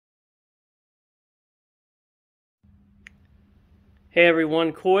Hey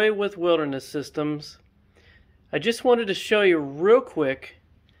everyone, Coy with Wilderness Systems. I just wanted to show you real quick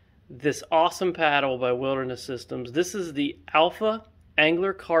this awesome paddle by Wilderness Systems. This is the Alpha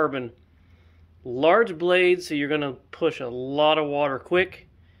Angler Carbon. Large blade, so you're going to push a lot of water quick.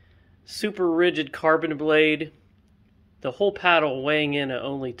 Super rigid carbon blade. The whole paddle weighing in at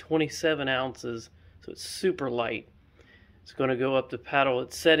only 27 ounces, so it's super light. It's going to go up the paddle.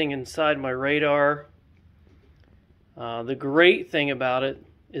 It's setting inside my radar. The great thing about it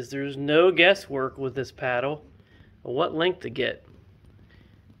is there's no guesswork with this paddle on what length to get,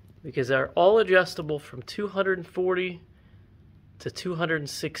 because they're all adjustable from 240 to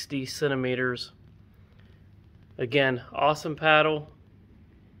 260 centimeters. Again, awesome paddle.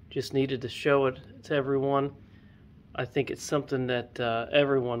 Just needed to show it to everyone. I think it's something that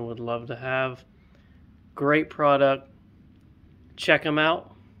everyone would love to have. Great product. Check them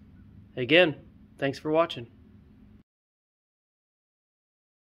out. Again, thanks for watching.